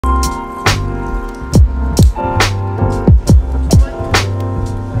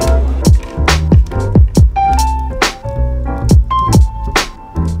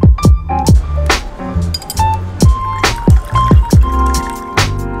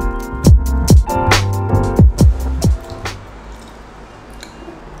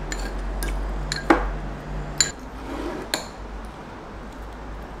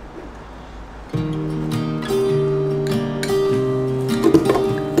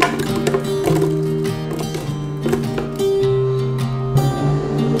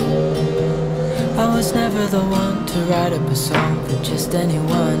the one to write up a song for just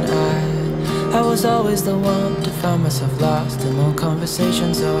anyone. I was always the one to find myself lost in long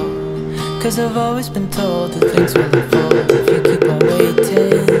conversations. Oh, 'cause I've always been told that things will unfold if you keep on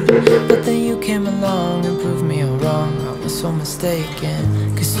waiting. But then you came along and proved me all wrong. I was so mistaken.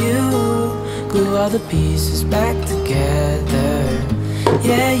 'Cause you glue all the pieces back together.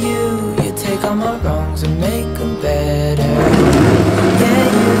 Yeah, you take all my wrongs and make them better. Yeah,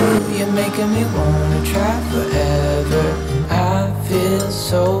 you're making me wanna try forever. And I feel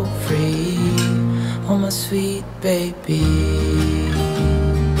so free, oh my sweet baby.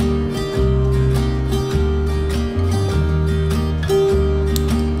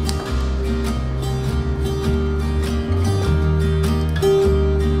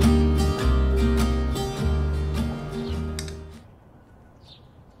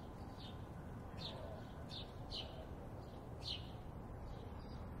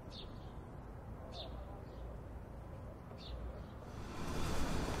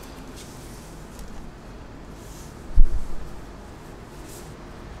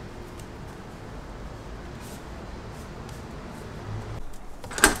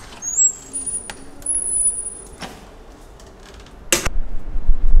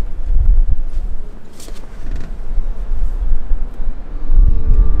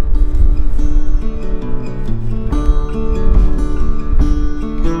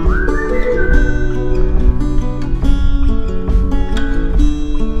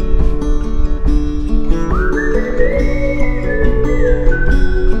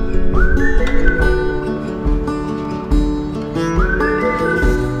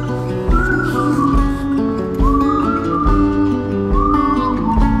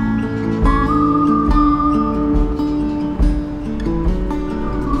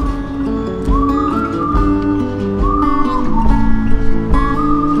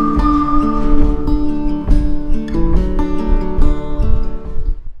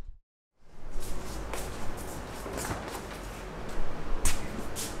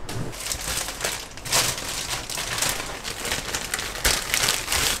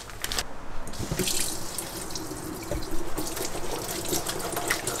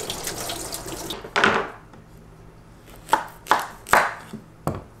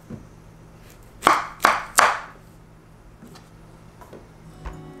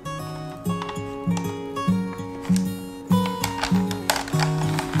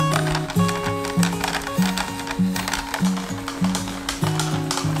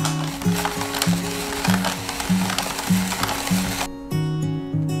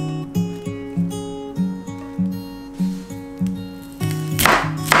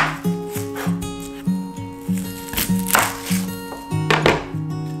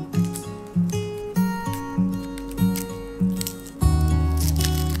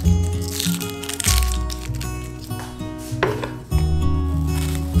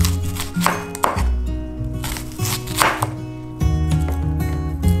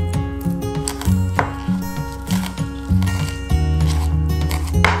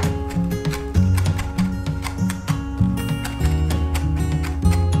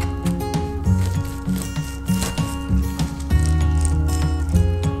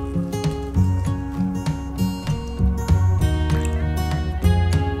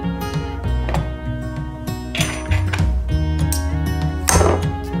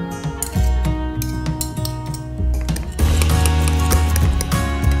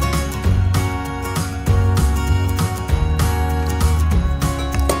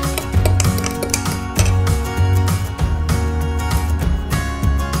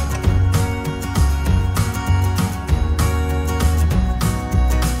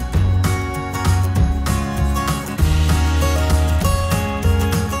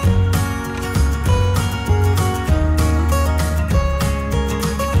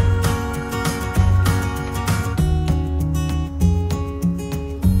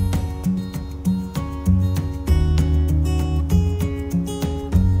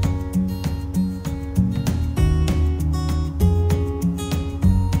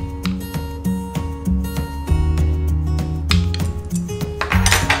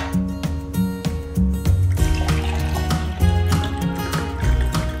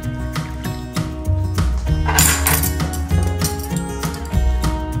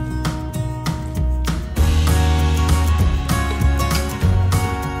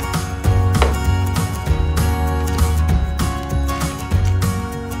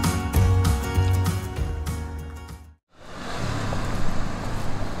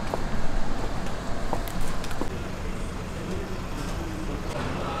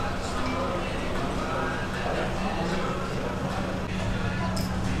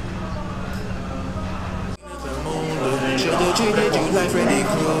 treated you like Freddy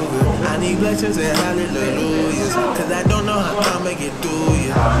Krueger. I need blessings and hallelujahs, cause I don't know how I'ma get through you.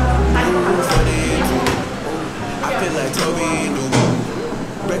 Ooh, Freddy Krueger. I feel like Toby Newman.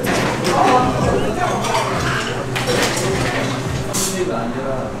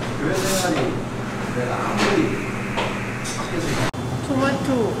 토마토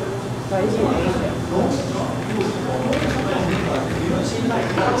맛이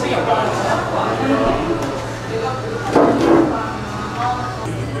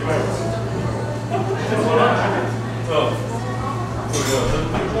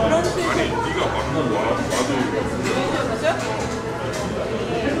아니 네가 맞는 거야. 나도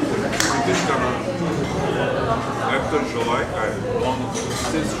뜻이잖아. After July,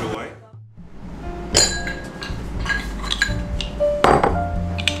 since July.